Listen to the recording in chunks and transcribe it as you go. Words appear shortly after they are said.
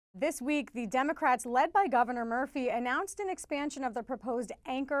This week, the Democrats, led by Governor Murphy, announced an expansion of the proposed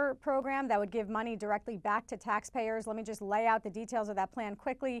Anchor program that would give money directly back to taxpayers. Let me just lay out the details of that plan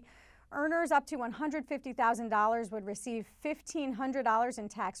quickly. Earners up to $150,000 would receive $1,500 in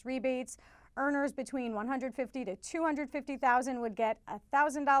tax rebates. Earners between $150,000 to $250,000 would get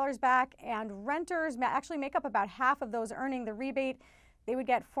 $1,000 back, and renters actually make up about half of those earning the rebate. They would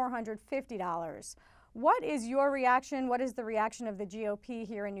get $450. What is your reaction? What is the reaction of the GOP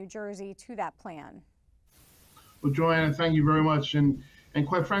here in New Jersey to that plan? Well, Joanna, thank you very much. And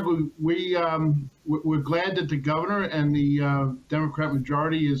quite frankly, we're glad that the governor and the Democrat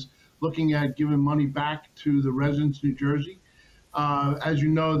majority is looking at giving money back to the residents of New Jersey. As you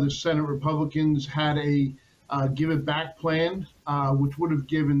know, the Senate Republicans had a Give It Back plan, which would have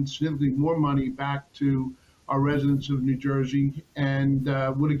given significantly more money back to our residents of New Jersey and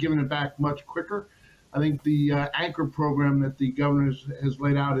would have given it back much quicker. I think the Anchor program that the governor has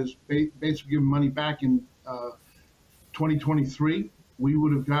laid out is basically giving money back in 2023. We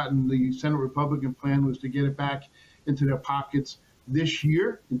would have gotten, the Senate Republican plan was to get it back into their pockets this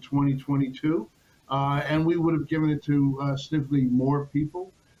year in 2022. And we would have given it to significantly more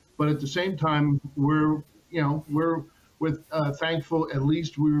people. But at the same time, we're thankful at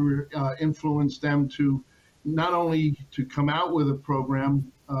least we were influenced them to not only to come out with a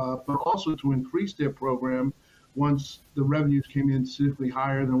program, but also to increase their program once the revenues came in significantly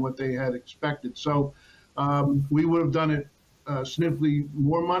higher than what they had expected. So we would have done it significantly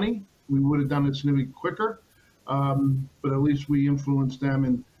more money. We would have done it significantly quicker, but at least we influenced them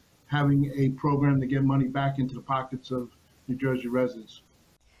in having a program to get money back into the pockets of New Jersey residents.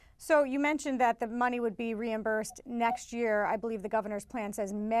 So you mentioned that the money would be reimbursed next year. I believe the governor's plan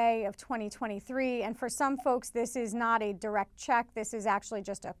says May of 2023. And for some folks, this is not a direct check. This is actually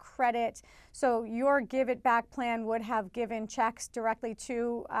just a credit. So your Give It Back plan would have given checks directly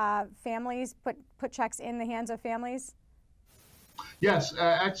to families, put checks in the hands of families? Yes,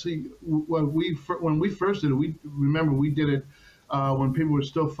 actually, when we first did it, we did it when people were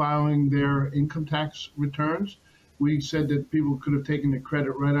still filing their income tax returns. We said that people could have taken the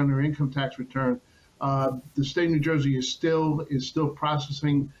credit right on their income tax return. The state of New Jersey is still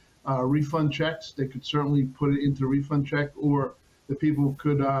processing refund checks. They could certainly put it into the refund check, or the people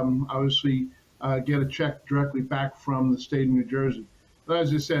could obviously get a check directly back from the state of New Jersey. But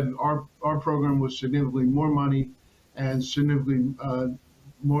as I said, our program was significantly more money and significantly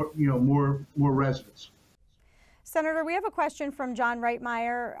more residents. Senator, we have a question from John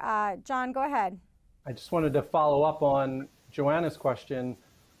Reitmeyer. John, go ahead. I just wanted to follow up on Joanna's question.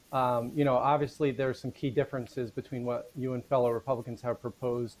 Obviously there's some key differences between what you and fellow Republicans have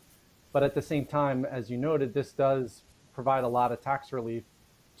proposed, but at the same time, as you noted, this does provide a lot of tax relief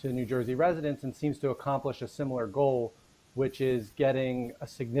to New Jersey residents and seems to accomplish a similar goal, which is getting a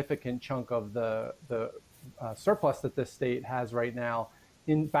significant chunk of the surplus that this state has right now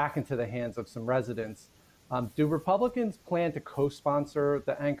back into the hands of some residents. Do Republicans plan to co-sponsor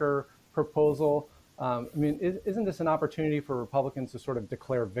the Anchor proposal? Isn't this an opportunity for Republicans to sort of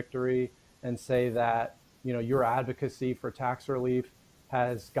declare victory and say that, your advocacy for tax relief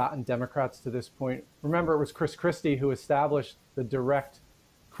has gotten Democrats to this point? Remember, it was Chris Christie who established the direct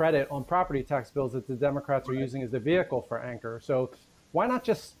credit on property tax bills that the Democrats are using as the vehicle for Anchor. So why not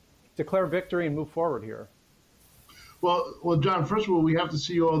just declare victory and move forward here? Well, John, first of all, we have to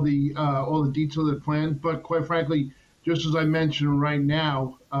see all the details of the plan. But quite frankly, just as I mentioned right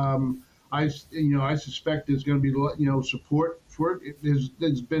now, I suspect there's going to be support for it.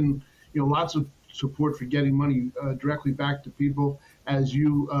 There's been lots of support for getting money directly back to people, as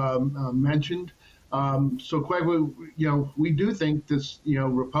you mentioned. So quite we do think this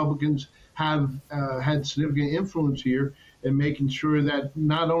Republicans have had significant influence here in making sure that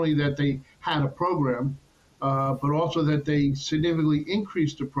not only that they had a program, but also that they significantly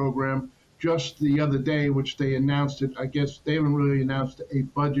increased the program just the other day, which they announced it. I guess they haven't really announced a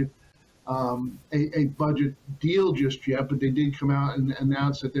budget deal just yet, but they did come out and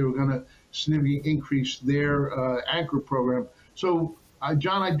announce that they were going to significantly increase their Anchor program. So,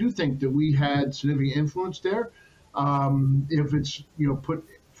 John, I do think that we had significant influence there. If it's put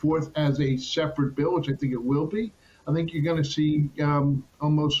forth as a separate bill, which I think it will be, I think you're going to see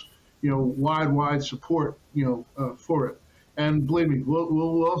almost wide support for it. And believe me,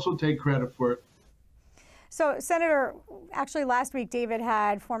 we'll also take credit for it. So, Senator, actually last week, David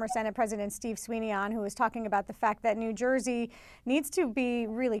had former Senate President Steve Sweeney on, who was talking about the fact that New Jersey needs to be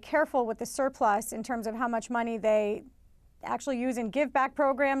really careful with the surplus in terms of how much money they actually use in give back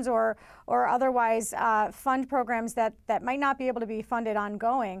programs or otherwise fund programs that might not be able to be funded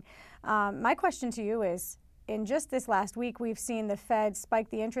ongoing. My question to you is, in just this last week, we've seen the Fed spike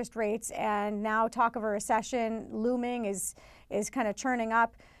the interest rates, and now talk of a recession looming is kind of churning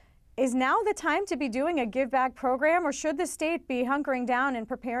up. Is now the time to be doing a give back program, or should the state be hunkering down and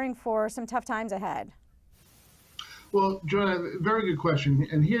preparing for some tough times ahead? Well, Joanna, very good question.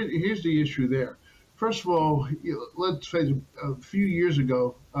 And here's the issue there. First of all, let's face it, a few years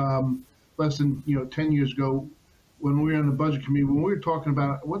ago, less than 10 years ago, when we were in the budget committee, when we were talking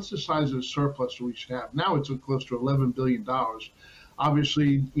about what's the size of the surplus that we should have. Now it's close to $11 billion.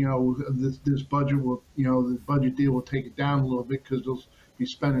 Obviously, this budget will, the budget deal will take it down a little bit because they'll be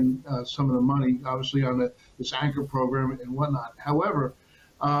spending some of the money, obviously, on this anchor program and whatnot. However,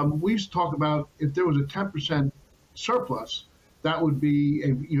 we used to talk about if there was a 10% surplus, that would be,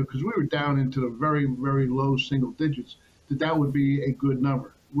 because we were down into the very, very low single digits, that would be a good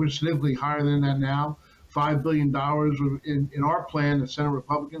number. We're significantly higher than that now. $5 billion in our plan, the Senate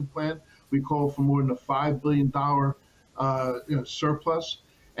Republican plan, we call for more than a $5 billion surplus.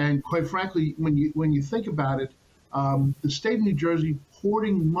 And quite frankly, when you think about it, the state of New Jersey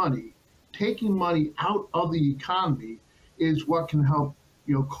hoarding money, taking money out of the economy, is what can help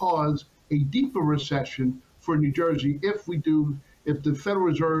cause a deeper recession for New Jersey if the Federal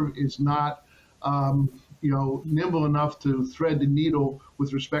Reserve is not nimble enough to thread the needle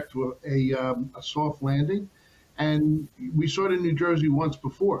with respect to a soft landing. And we saw it in New Jersey once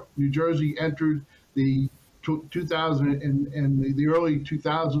before. New Jersey entered the 2000 and the early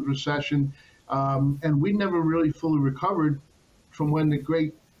 2000s recession, and we never really fully recovered from when the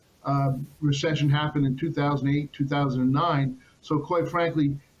Great Recession happened in 2008, 2009. So quite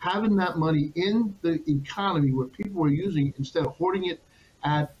frankly, having that money in the economy where people are using it instead of hoarding it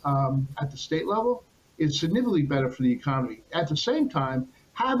at the state level is significantly better for the economy. At the same time,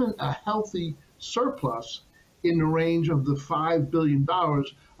 having a healthy surplus in the range of the $5 billion,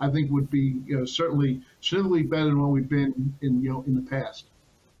 I think would be certainly significantly better than what we've been in the past.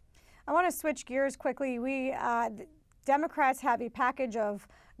 I want to switch gears quickly. Democrats have a package of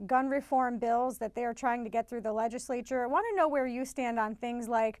gun reform bills that they are trying to get through the legislature. I want to know where you stand on things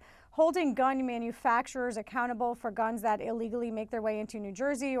like holding gun manufacturers accountable for guns that illegally make their way into New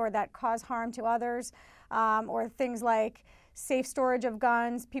Jersey or that cause harm to others, or things like safe storage of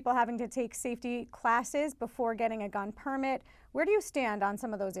guns, people having to take safety classes before getting a gun permit. Where do you stand on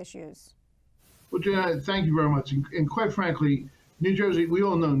some of those issues? Well, Joanna, thank you very much. And quite frankly, New Jersey, we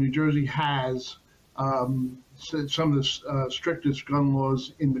all know New Jersey has some of the strictest gun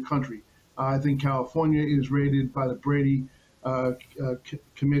laws in the country. I think California is rated by the Brady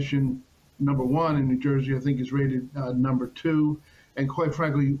Commission #1, and New Jersey, I think, is rated #2. And quite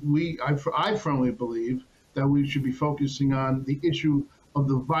frankly, I firmly believe that we should be focusing on the issue of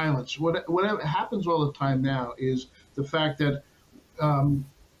the violence. What happens all the time now is the fact that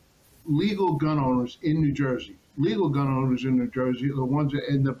legal gun owners in New Jersey, are the ones that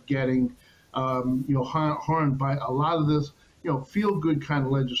end up getting harmed by a lot of this, feel-good kind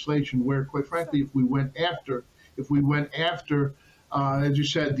of legislation. Where, quite frankly, if we went after, as you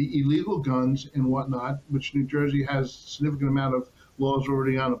said, the illegal guns and whatnot, which New Jersey has a significant amount of laws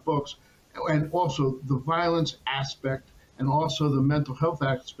already on the books, and also the violence aspect and also the mental health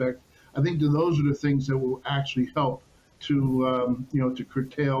aspect, I think that those are the things that will actually help to to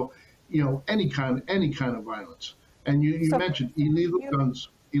curtail any kind of violence. And you mentioned illegal guns,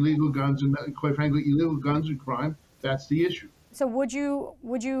 and quite frankly, illegal guns and crime. That's the issue. So would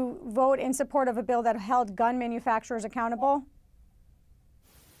you vote in support of a bill that held gun manufacturers accountable?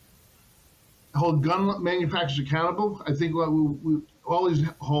 Hold gun manufacturers accountable? I think we always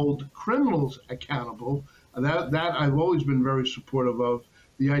hold criminals accountable. That I've always been very supportive of.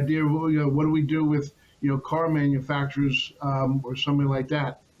 The idea of what do we do with car manufacturers or somebody like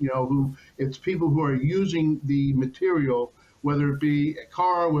that? Who it's people who are using the material, whether it be a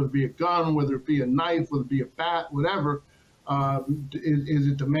car, whether it be a gun, whether it be a knife, whether it be a bat, whatever. Is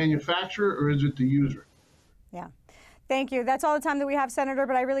it the manufacturer or is it the user? Yeah. Thank you. That's all the time that we have, Senator,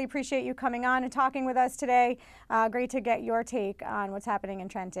 but I really appreciate you coming on and talking with us today. Great to get your take on what's happening in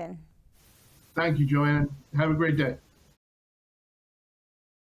Trenton. Thank you, Joanna. Have a great day.